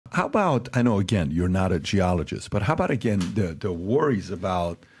How about, I know, again, you're not a geologist, but how about, again, the worries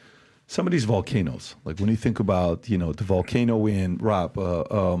about some of these volcanoes? Like when you think about, the volcano in, Rob,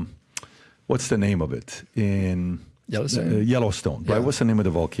 what's the name of it? In Yellowstone. Yellowstone, right? Yeah. What's the name of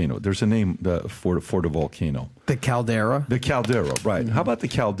the volcano? There's a name for the volcano. The Caldera. The Caldera, right. How about the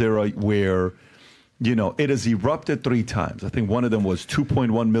Caldera where, it has erupted 3 times. I think one of them was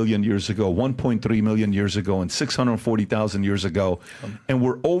 2.1 million years ago, 1.3 million years ago, and 640,000 years ago. And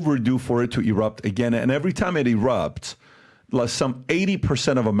we're overdue for it to erupt again. And every time it erupts, some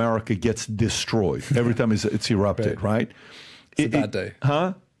 80% of America gets destroyed every time it's erupted, right? It's a bad day.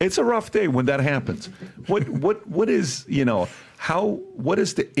 Huh? It's a rough day when that happens. What is, what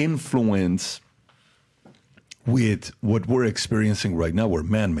is the influence with what we're experiencing right now? We're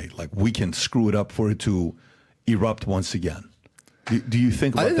man-made. Like we can screw it up for it to erupt once again. Do you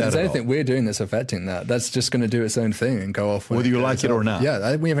think about that? I don't think there's anything we're doing that's affecting that. That's just going to do its own thing and go off. Whether you like it or not. Yeah, I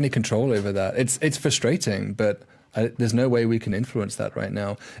don't think we have any control over that. It's frustrating, but there's no way we can influence that right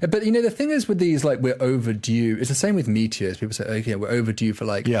now. But, the thing is with these, like, we're overdue. It's the same with meteors. People say, okay, we're overdue for,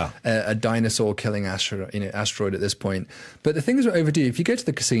 like, a dinosaur-killing asteroid at this point. But the thing is we're overdue. If you go to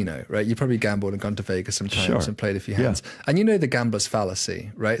the casino, right, you probably gambled and gone to Vegas sometimes and played a few hands. Yeah. And the gambler's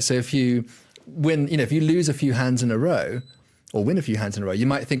fallacy, right? So if you win, if you lose a few hands in a row, or win a few hands in a row, you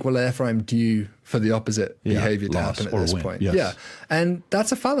might think, well, therefore I'm due for the opposite behavior to happen at this point. Yes. Yeah. And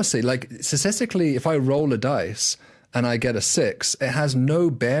that's a fallacy. Like, statistically, if I roll a dice and I get a 6, it has no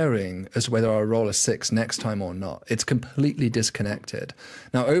bearing as to whether I roll a 6 next time or not. It's completely disconnected.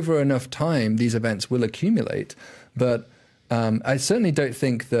 Now, over enough time, these events will accumulate, but I certainly don't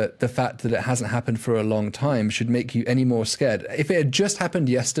think that the fact that it hasn't happened for a long time should make you any more scared. If it had just happened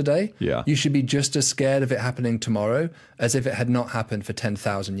yesterday, you should be just as scared of it happening tomorrow as if it had not happened for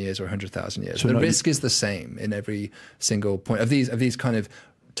 10,000 years or 100,000 years. So the risk is the same in every single point of these kind of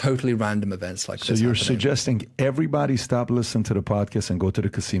totally random events like this. So you're suggesting everybody stop listening to the podcast and go to the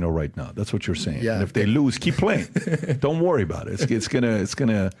casino right now. That's what you're saying. Yeah. And if they lose, keep playing. Don't worry about it. It's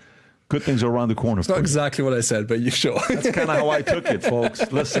gonna. Good things are around the corner. It's not exactly what I said, but you sure. That's kind of how I took it, folks.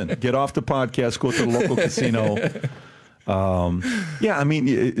 Listen, get off the podcast, go to the local casino.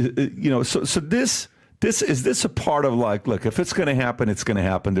 So this a part of, like, look, if it's going to happen, it's going to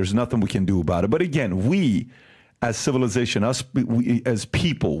happen. There's nothing we can do about it. But again, we as civilization, we as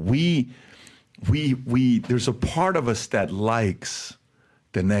people, we there's a part of us that likes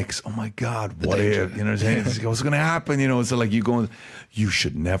the next, oh my God, what if? You know what I'm saying? What's going to happen? It's like you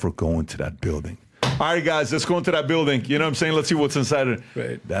should never go into that building. All right, guys, let's go into that building. You know what I'm saying? Let's see what's inside it.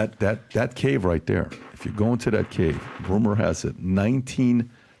 Right. That cave right there. If you go into that cave, rumor has it, 19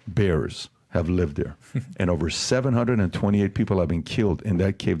 bears have lived there. And over 728 people have been killed in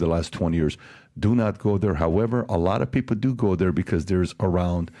that cave the last 20 years. Do not go there. However, a lot of people do go there because there's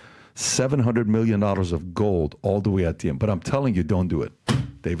around $700 million of gold all the way at the end. But I'm telling you, don't do it.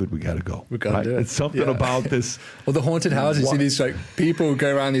 David, we got to go. We got to do it. It's something about this. Well, the haunted houses, you see these like people who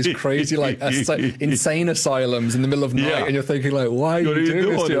go around these crazy like insane asylums in the middle of night, and you're thinking like, why are you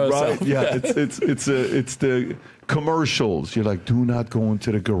doing this to yourself? Right? Yeah, it's the commercials. You're like, do not go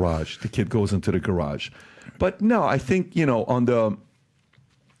into the garage. The kid goes into the garage. But no, I think, have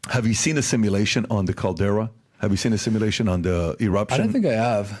you seen a simulation on the Caldera? Have you seen a simulation on the eruption? I don't think I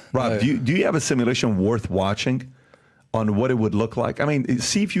have. Rob, no. do you have a simulation worth watching on what it would look like? I mean,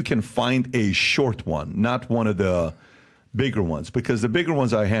 see if you can find a short one, not one of the bigger ones, because the bigger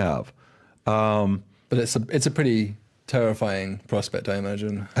ones I have. But it's a pretty terrifying prospect, I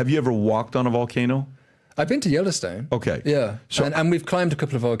imagine. Have you ever walked on a volcano? I've been to Yellowstone. Okay. Yeah. So, and we've climbed a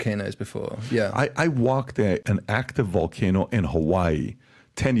couple of volcanoes before. Yeah. I walked an active volcano in Hawaii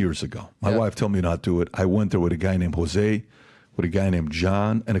 10 years ago. My wife told me not to do it. I went there with a guy named Jose, with a guy named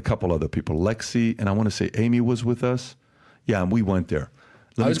John, and a couple other people. Lexi, and I want to say Amy was with us. Yeah, and we went there.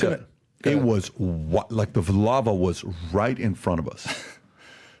 It was like the lava was right in front of us.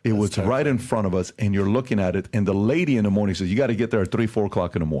 It was terrifying. Right in front of us, and you're looking at it, and the lady in the morning says, you got to get there at 3, 4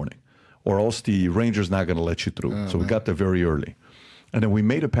 o'clock in the morning, or else the ranger's not going to let you through. So we got there very early. And then we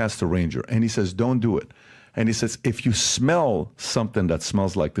made it past the ranger, and he says, don't do it. And he says, if you smell something that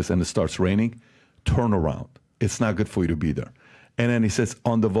smells like this and it starts raining, turn around. It's not good for you to be there. And then he says,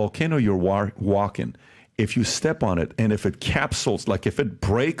 on the volcano you're walking, if you step on it and if it capsules, like if it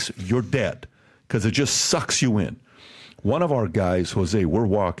breaks, you're dead because it just sucks you in. One of our guys, Jose, we're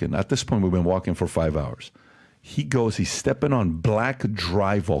walking. At this point, we've been walking for 5 hours. He's stepping on black,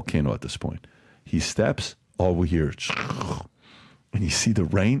 dry volcano at this point. He steps, all we hear, and you see the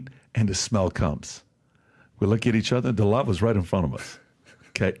rain and the smell comes. We look at each other, the lava's right in front of us.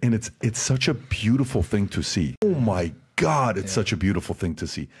 Okay, and it's such a beautiful thing to see. Oh my God, it's such a beautiful thing to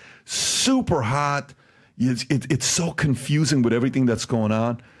see. Super hot. It's so confusing with everything that's going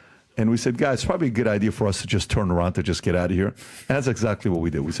on. And we said, guys, it's probably a good idea for us to just turn around, to just get out of here. And that's exactly what we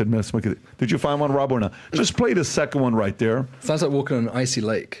did. We said, let's make it. Did you find one, Rob, or not? Just play the second one right there. Sounds like walking on an icy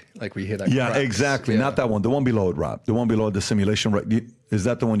lake, like we hear that. Yeah, cracks. exactly. Not that one. The one below it, Rob. The one below it, the simulation. Right? Is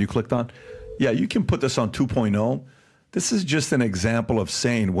that the one you clicked on? Yeah, you can put this on 2.0. This is just an example of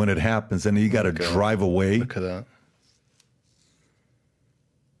saying when it happens, and you got to drive away. Look at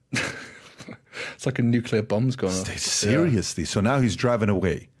that. It's like a nuclear bomb's going off. Seriously. So now he's driving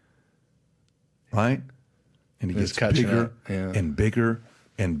away. Right? And he gets bigger and bigger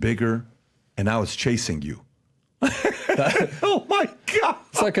and bigger, and now it's chasing you. Oh my God!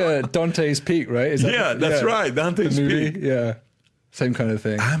 It's like a Dante's Peak, right? That's right, Dante's Peak. Yeah, same kind of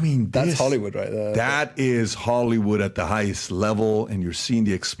thing. I mean, that's Hollywood right there. That is Hollywood at the highest level, and you're seeing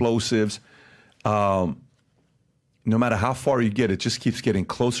the explosives. No matter how far you get, it just keeps getting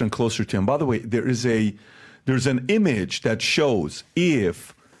closer and closer to him. By the way, there's an image that shows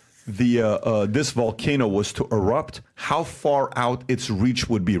if this volcano was to erupt, how far out its reach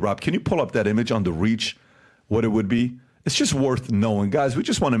would be. Rob, can you pull up that image on the reach, what it would be? It's just worth knowing. Guys, we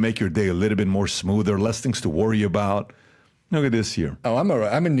just want to make your day a little bit more smoother, less things to worry about. Look at this here. Oh, I'm all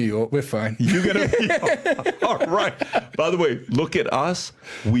right. I'm in New York. We're fine. You're going to be all right. By the way, look at us.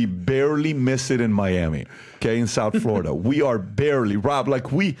 We barely miss it in Miami, okay, in South Florida. We are barely, Rob,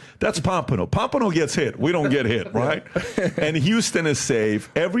 that's Pompano. Pompano gets hit. We don't get hit, right? And Houston is safe.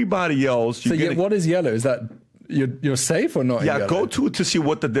 Everybody else. So what is yellow? Is that you're safe or not? Yeah, go to see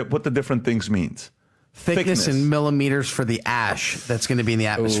what the different things means. Thickness in millimeters for the ash that's going to be in the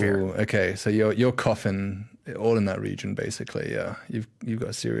atmosphere. Ooh, okay, so you're coughing all in that region, basically. Yeah, you've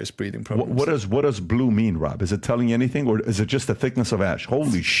got serious breathing problems. What does blue mean, Rob? Is it telling you anything, or is it just the thickness of ash?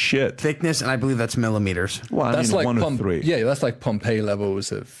 Holy shit! Thickness, and I believe that's millimeters. Well, that's like 1 or 3. Yeah, that's like Pompeii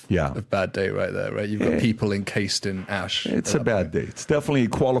levels of bad day right there, right? You've got people encased in ash. It's a bad day. It's definitely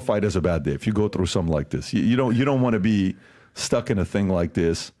qualified as a bad day if you go through something like this. You don't want to be stuck in a thing like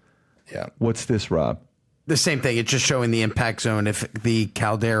this. Yeah. What's this, Rob? The same thing. It's just showing the impact zone if the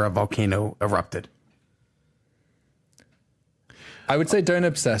Caldera volcano erupted. I would say don't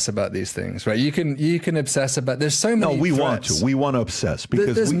obsess about these things, right? You can obsess about. There's so many. No, we threats. want to. We want to obsess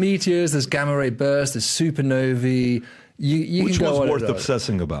because there's meteors, there's gamma ray bursts, there's supernovae. Which one's worth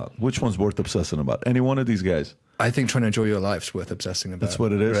obsessing about? Which one's worth obsessing about? Any one of these guys? I think trying to enjoy your life's worth obsessing about. That's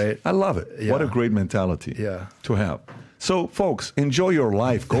what it is. Right? I love it. Yeah. What a great mentality to have. So, folks, enjoy your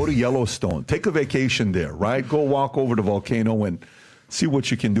life. Go to Yellowstone. Take a vacation there, right? Go walk over the volcano and see what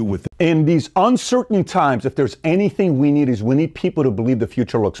you can do with it. In these uncertain times, if there's anything we need people to believe the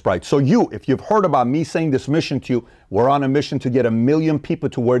future looks bright. So if you've heard about me saying this mission to you, we're on a mission to get 1 million people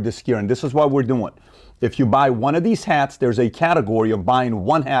to wear this gear, and this is what we're doing. If you buy one of these hats, there's a category of buying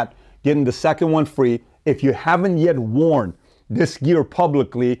one hat, getting the second one free. If you haven't yet worn this gear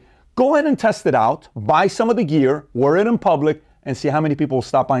publicly, go ahead and test it out. Buy some of the gear, wear it in public, and see how many people will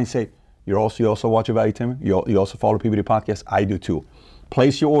stop by and say, you also watch Valuetainment? You also follow PBD Podcast? I do too.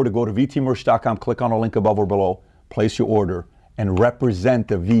 Place your order. Go to vtmerch.com, click on the link above or below, place your order, and represent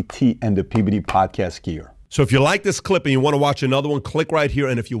the VT and the PBD Podcast gear. So if you like this clip and you want to watch another one, click right here.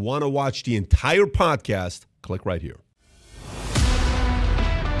 And if you want to watch the entire podcast, click right here.